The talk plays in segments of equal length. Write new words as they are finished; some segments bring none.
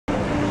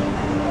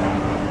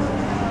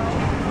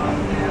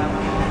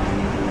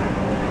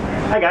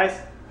Hi guys.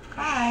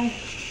 Hi.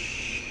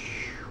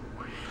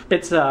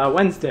 It's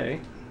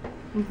Wednesday,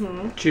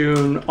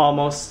 June,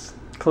 almost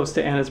close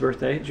to Anna's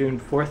birthday, June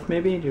 4th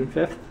maybe, June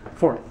 5th?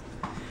 4th.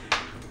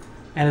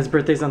 Anna's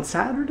birthday's on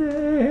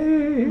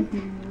Saturday.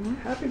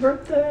 Happy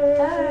birthday.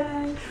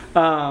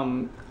 Hi.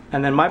 And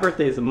then my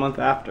birthday is a month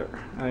after.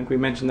 I think we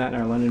mentioned that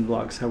in our London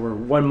vlogs, how we're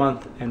 1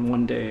 month and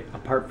 1 day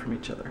apart from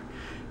each other.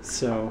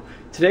 So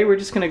today we're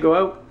just gonna go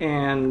out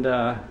and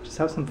just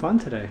have some fun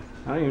today.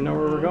 I don't even know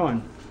where we're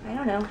going. I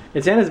don't know.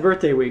 It's Anna's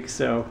birthday week,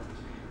 so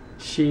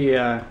she's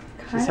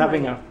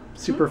having a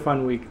super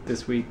fun week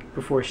this week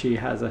before she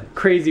has a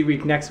crazy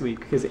week next week,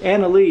 because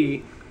Anna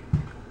Lee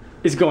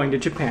is going to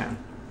Japan.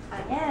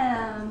 I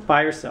am.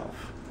 By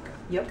herself.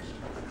 Yep.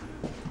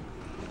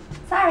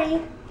 Sorry.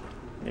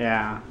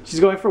 Yeah. She's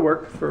going for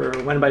work for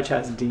When by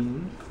Chaz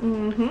Dean.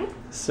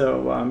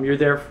 So you're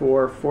there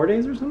for 4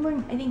 days or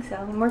something? I think so.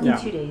 I'm working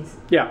 2 days.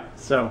 Yeah.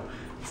 So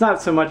it's not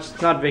so much,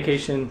 it's not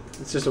vacation,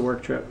 it's just a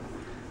work trip.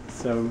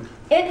 So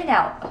in and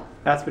out.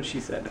 That's what she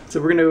said. So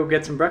we're gonna go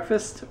get some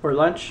breakfast or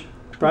lunch,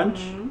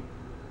 brunch.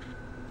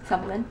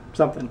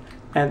 Something.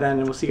 And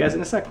then we'll see you guys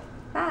in a sec.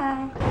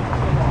 Bye.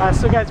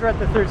 So guys, we're at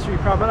the 3rd Street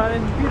Promenade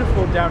in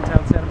beautiful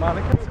downtown Santa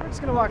Monica. So we're just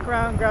gonna walk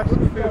around, grab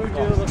some food, do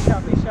a little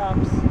shopping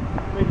shops,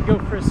 maybe go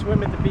for a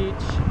swim at the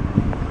beach.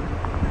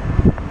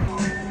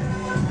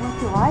 What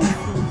do I see?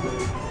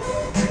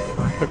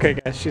 Okay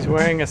guys, she's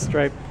wearing a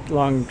striped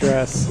long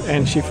dress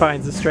and she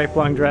finds a striped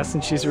long dress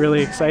and she's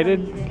really excited.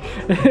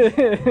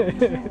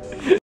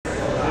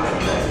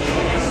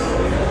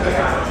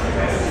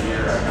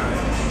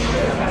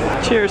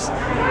 Cheers.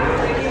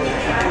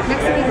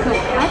 Mexican Coke.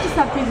 I have to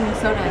stop drinking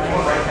soda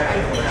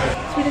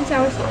again. Sweet and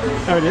sour soda.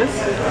 Oh, it is?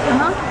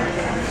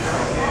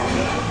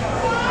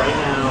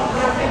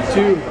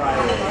 Dude.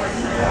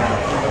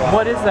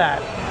 What is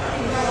that?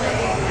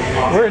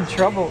 We're in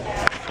trouble.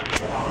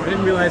 I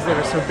didn't realize they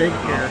were so big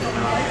here.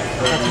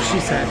 That's what she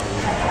said.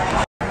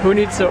 Who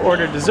needs to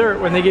order dessert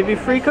when they give you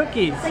free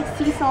cookies? It's like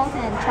sea salt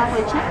and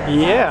chocolate chip.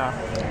 Yeah.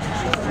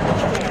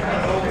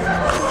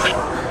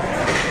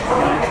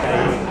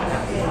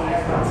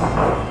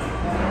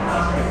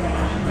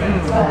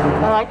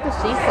 I like the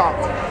sea salt.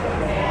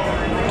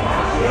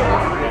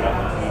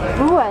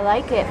 Ooh, I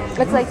like it.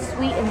 It's like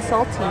sweet and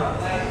salty.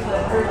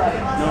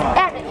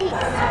 And it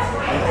eats.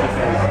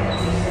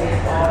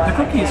 The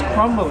cookie is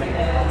crumbly,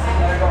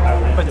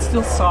 but it's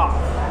still soft.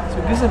 So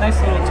it gives a nice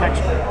little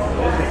texture.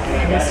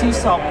 And the sea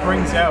salt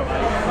brings out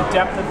the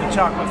depth of the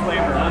chocolate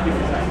flavor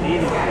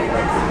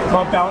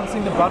while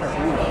balancing the butter.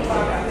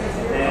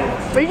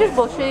 Are you just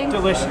bullshitting?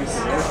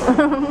 Delicious.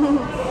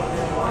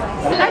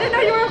 I didn't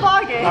know you were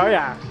vlogging. Oh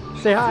yeah.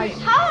 Say hi.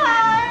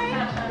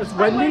 Hi! It's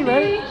Wendy,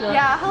 right?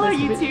 Yeah, hello nice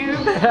YouTube.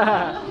 I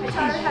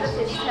taught her how to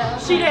fishtail.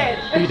 She did.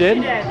 You did?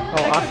 She did. Oh,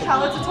 the awesome.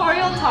 Coachella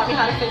tutorial taught me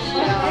how to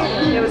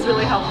fishtail. It was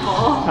really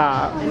helpful.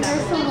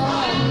 They're so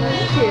long.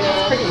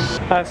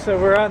 Pretty. So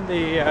we're on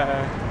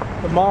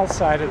the mall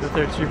side of the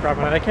 3rd Street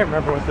Promenade. I can't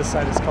remember what this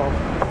side is called.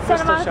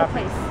 Santa Monica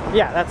Place.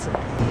 Yeah, that's it.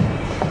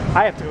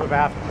 I have to go to the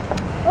bathroom.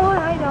 Oh,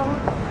 I know.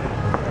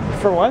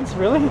 For once,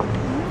 really?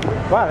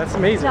 Wow, that's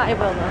amazing. No, I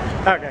will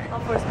though. Okay.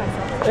 I'll force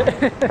myself.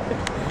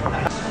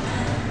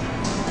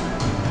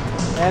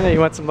 Anna, you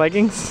want some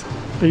leggings?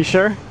 Are you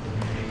sure?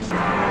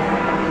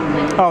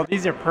 Oh,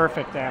 these are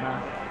perfect,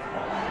 Anna.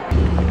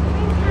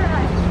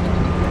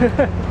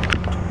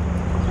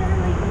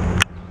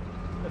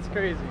 That's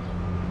crazy.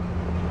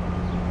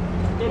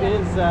 It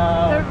is.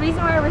 The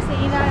reason why we're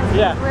saying that is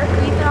because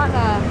we've been on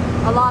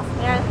a Lost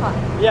marathon.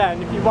 Yeah,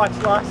 and if you watch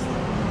Lost,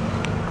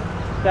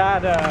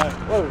 that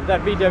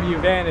that VW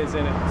van is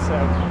in it. So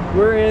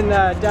we're in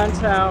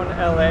downtown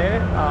LA.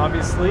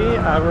 Obviously,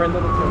 we're in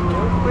Little Tokyo.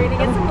 We're gonna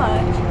get some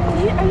lunch.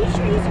 Are you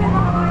sure you turned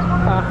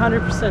on the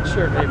 100%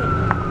 sure, baby.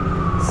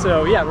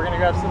 So yeah, we're gonna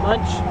grab some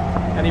lunch.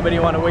 Anybody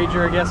want to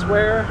wager a guess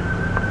where?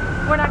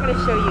 We're not gonna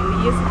show you.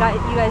 You guys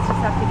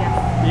just have to guess.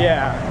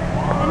 Yeah.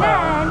 And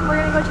then we're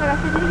gonna go check out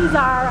the new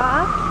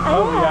Zara. And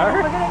Oh, then we are?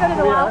 we're gonna go to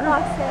the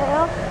Wildfox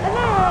Sale. And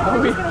then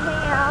we're just gonna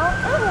hang out.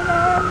 And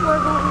then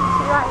we're going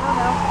to, I don't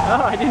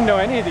know. Oh, I didn't know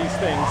any of these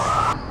things.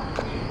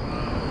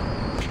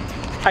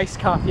 Iced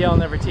coffee, I'll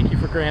never take you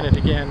for granted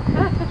again.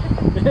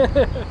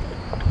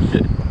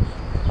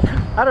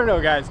 I don't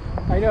know, guys.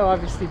 I know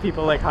obviously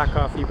people like hot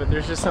coffee, but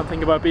there's just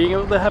something about being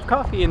able to have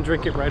coffee and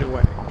drink it right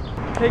away.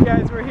 Hey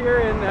guys, we're here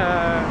in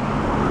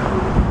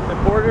the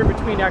border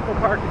between Echo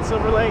Park and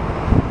Silver Lake.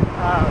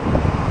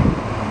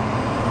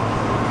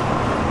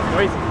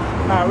 Noisy.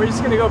 We're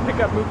just gonna go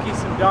pick up Mookie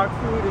some dog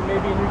food and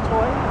maybe a new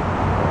toy.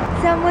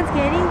 Someone's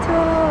getting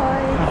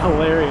toys.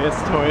 Hilarious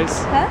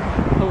toys. Huh?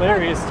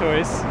 Hilarious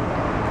toys.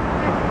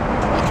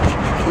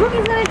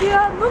 Mookie's gonna do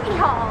a Mookie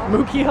haul.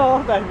 Mookie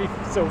haul? That'd be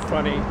so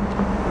funny.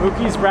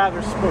 Mookie's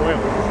rather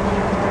spoiled.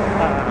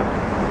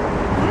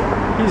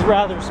 He's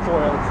rather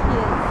spoiled.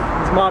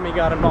 Yes. His mommy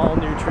got him all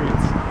new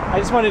treats. I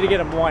just wanted to get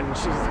him one.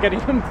 She's getting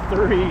him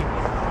 3.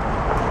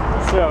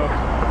 So.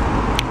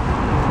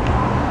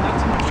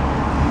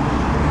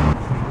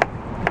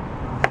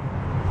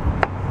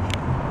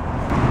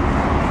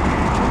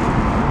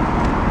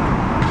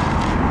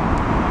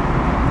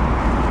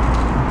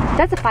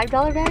 That's a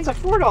 $5 bag? It's a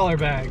 $4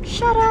 bag.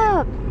 Shut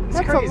up.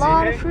 That's crazy, a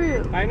lot hey? of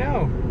fruit. I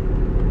know.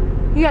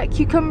 You got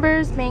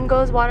cucumbers,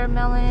 mangoes,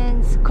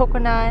 watermelons,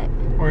 coconut.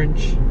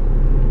 Orange,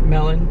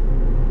 melon.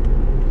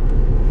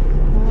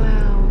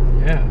 Wow.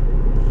 Yeah.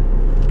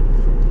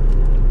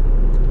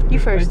 You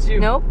first. That's you.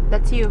 Nope,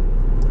 that's you.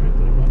 Alright,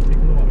 then I'm not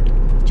taking the water.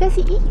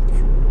 Jesse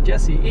eats.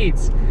 Jesse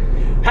eats.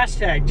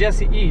 Hashtag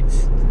Jesse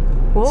eats.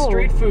 Whoa.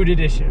 Street food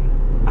edition.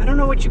 I don't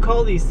know what you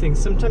call these things.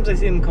 Sometimes I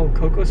see them called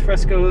Cocos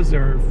Frescos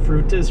or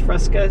Frutas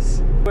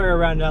Frescas. Where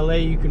around LA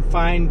you can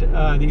find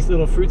these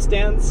little fruit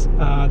stands.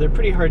 They're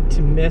pretty hard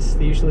to miss.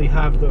 They usually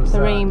have those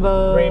the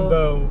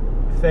rainbow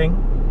thing.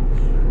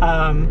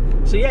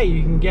 So yeah,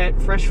 you can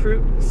get fresh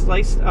fruit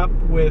sliced up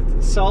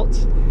with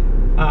salt,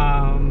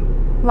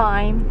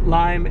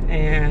 lime,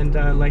 and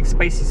like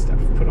spicy stuff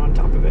put on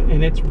top of it,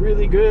 and it's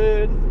really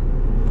good.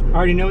 I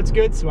already know it's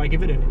good, so I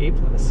give it an A+.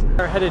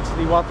 We're headed to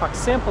the Wildfox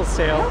Sample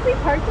Sale. I hope we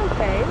parked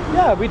okay.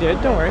 Yeah, we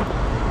did, don't worry.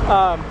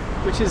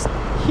 Which is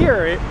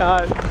here,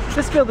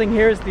 this building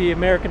here is the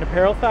American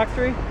Apparel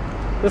Factory.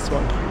 This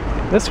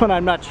one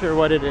I'm not sure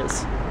what it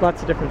is.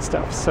 Lots of different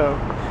stuff, so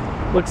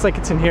looks like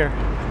it's in here.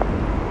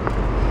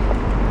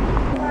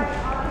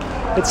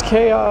 It's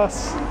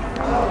chaos.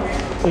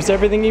 There's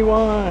everything you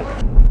want.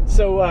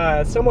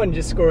 So someone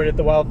just scored at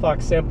the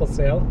Wildfox Sample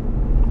Sale.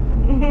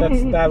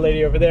 That's that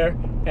lady over there.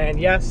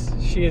 And yes,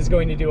 she is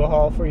going to do a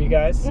haul for you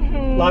guys.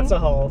 Lots of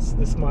hauls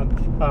this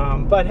month.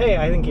 But hey,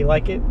 I think you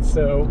like it,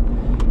 so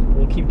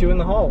we'll keep doing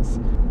the hauls.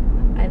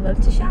 I love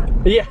to shop.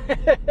 Yeah,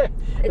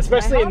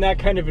 especially in that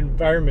kind of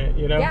environment,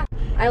 you know? Yeah,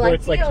 I like where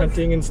it's like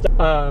hunting and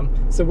stuff.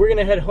 So we're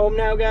gonna head home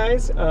now,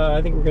 guys.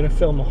 I think we're gonna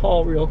film a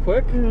haul real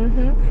quick.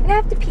 And I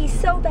have to pee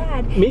so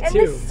bad. Me too. And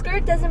this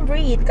skirt doesn't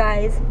breathe,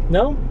 guys.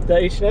 No? The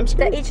H&M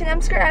skirt? The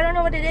H&M skirt, I don't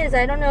know what it is.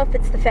 I don't know if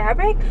it's the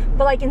fabric,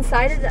 but like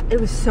inside it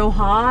was so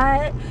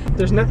hot.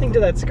 There's nothing to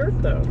that skirt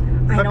though.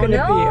 I don't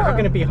know. How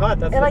can it be hot?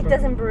 That's it like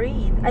doesn't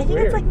breathe. I think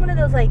it's like one of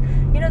those, like,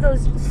 you know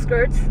those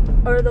skirts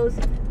or those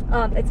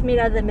it's made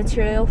out of the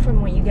material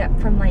from what you get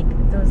from like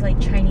those like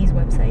Chinese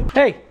websites.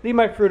 Hey, leave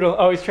my fruit.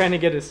 Always trying to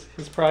get his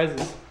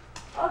prizes.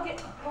 Okay,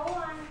 hold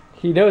on.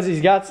 He knows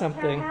he's got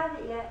something. I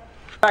haven't yet.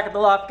 Back at the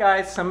loft,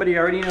 guys. Somebody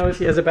already knows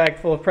he has a bag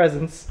full of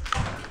presents.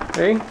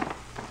 Okay. Is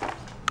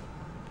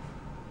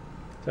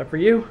that for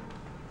you?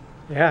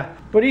 Yeah.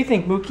 What do you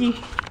think, Mookie?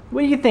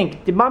 What do you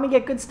think? Did mommy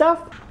get good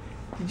stuff?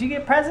 Did you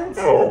get presents?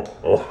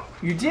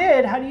 You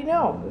did? How do you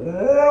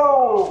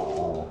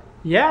know?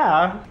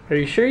 Yeah. Are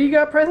you sure you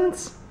got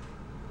presents?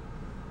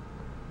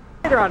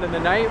 Later on in the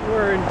night,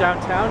 we're in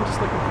downtown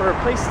just looking for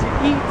a place to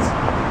eat.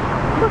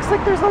 Looks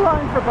like there's a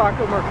line for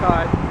Baco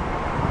Mercat.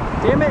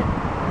 Damn it.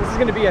 This is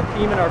going to be a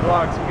theme in our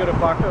vlogs. We go to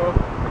Baco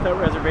without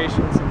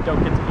reservations and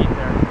don't get to eat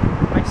there.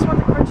 I just want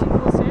the crunchy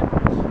little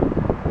sandwich.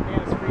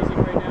 Man, it's freezing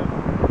right now.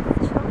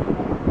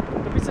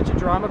 Don't be such a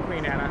drama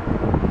queen, Anna.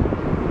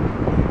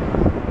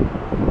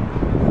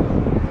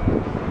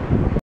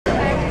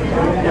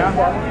 Yeah?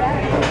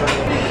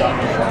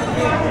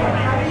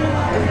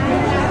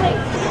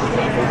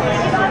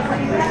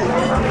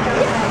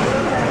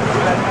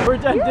 We're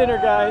done dinner,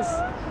 guys.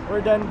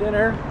 We're done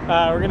dinner.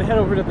 We're gonna head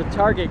over to the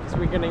Target because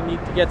we're gonna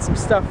need to get some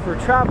stuff for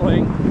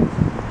traveling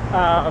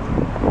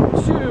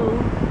to,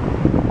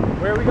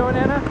 where are we going,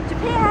 Anna?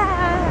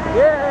 Japan!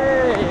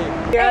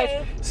 Yay!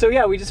 Guys, so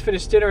yeah, we just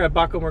finished dinner at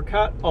Baco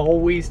Mercat.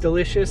 Always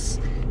delicious.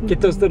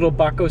 Get those little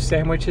Baco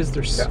sandwiches.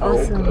 They're so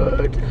awesome.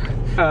 good.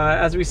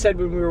 As we said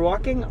when we were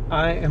walking,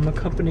 I am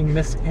accompanying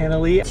Miss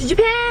Annalie to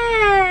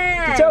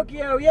Japan! To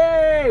Tokyo,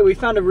 yay! We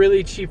found a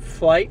really cheap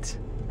flight.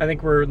 I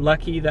think we're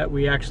lucky that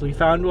we actually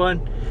found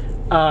one.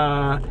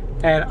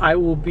 And I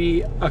will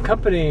be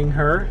accompanying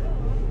her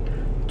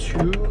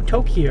to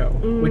Tokyo,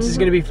 which is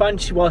gonna be fun.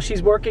 While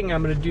she's working,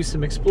 I'm gonna do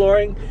some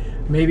exploring.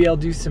 Maybe I'll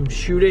do some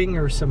shooting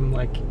or some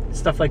like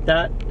stuff like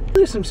that.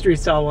 Do some street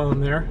style while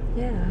I'm there.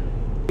 Yeah.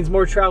 It's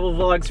more travel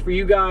vlogs for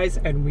you guys,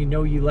 and we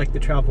know you like the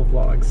travel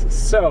vlogs.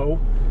 So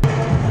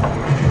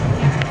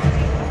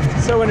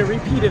in a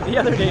repeat of the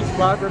other day's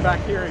vlog, we're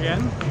back here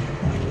again.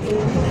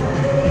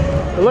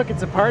 But look,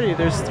 it's a party.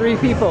 There's 3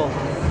 people.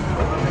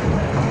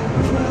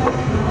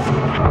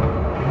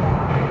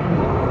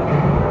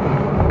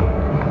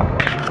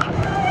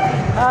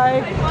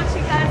 Hi. I watched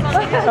you guys on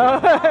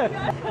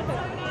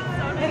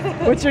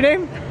the What's your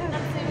name?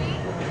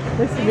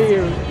 Nice to meet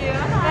you.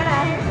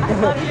 Hi. I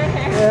love your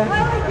hair. Yeah.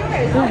 I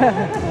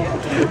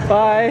like yours.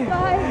 Bye.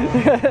 Bye.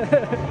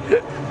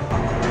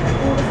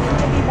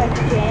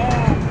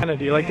 Anna,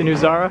 do you like the new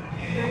Zara?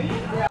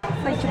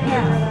 Like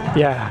Japan.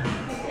 Yeah,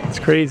 it's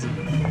crazy.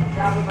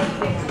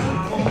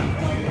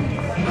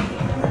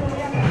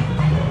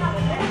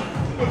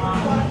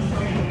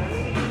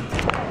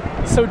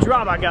 So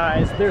drama,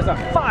 guys. There's a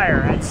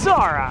fire at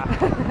Zara.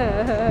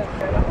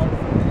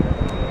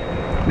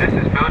 This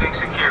is building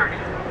security.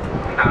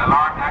 The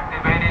alarm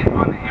activated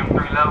on the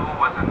 23 level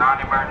was a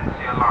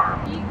non-emergency alarm.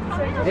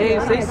 Hey,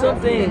 say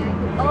something.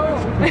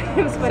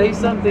 Oh, Say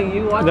something.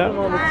 You watch them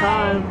all the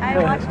time. I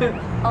watch them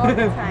all the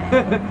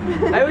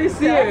time. I always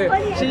see her.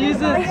 funny. She uses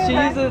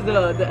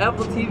the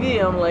Apple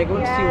TV. I'm like,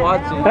 what's she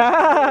watching?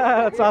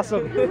 That's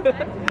awesome. And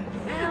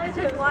I was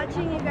just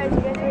watching you guys.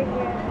 You guys were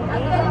here.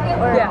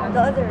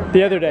 Or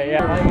The other day,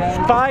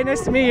 yeah. Bye,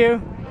 nice to meet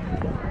you.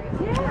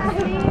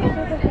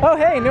 Oh,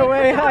 hey, no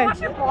way, hi.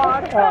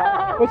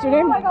 What's your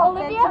name?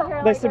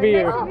 Olivia. Nice to meet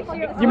you.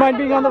 Do you mind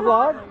being on the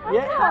vlog?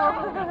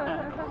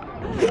 Yeah.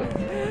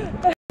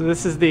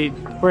 This is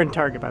we're in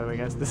Target, by the way,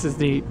 guys. This is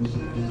the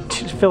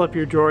fill up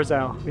your drawers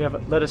aisle. We have a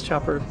lettuce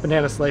chopper,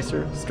 banana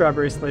slicer,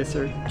 strawberry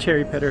slicer,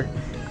 cherry pitter,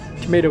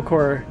 tomato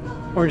corer,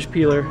 orange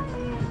peeler,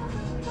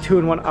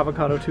 2-in-1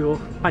 avocado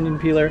tool, onion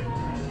peeler,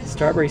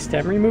 strawberry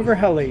stem remover.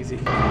 How lazy.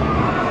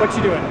 What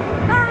you doing?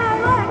 Ah,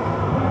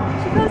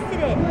 look. She posted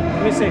it.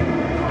 Let me see.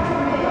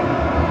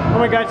 Oh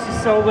my god,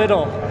 she's so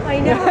little. I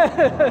know.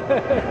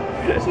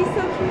 She's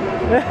so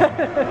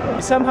cute.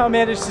 We somehow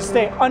managed to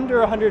stay under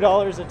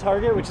 $100 at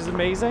Target, which is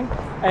amazing.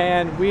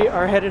 And we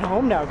are headed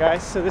home now,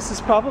 guys. So this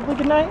is probably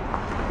good night.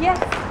 Yes.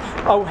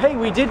 Oh, hey,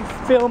 we did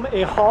film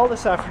a haul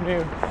this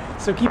afternoon.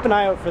 So keep an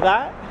eye out for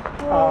that.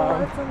 Whoa,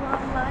 that's a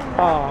long line.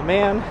 Oh,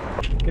 man.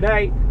 Good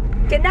night.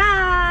 Good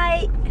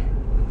night.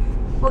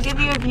 We'll give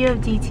you a view of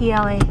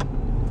DTLA.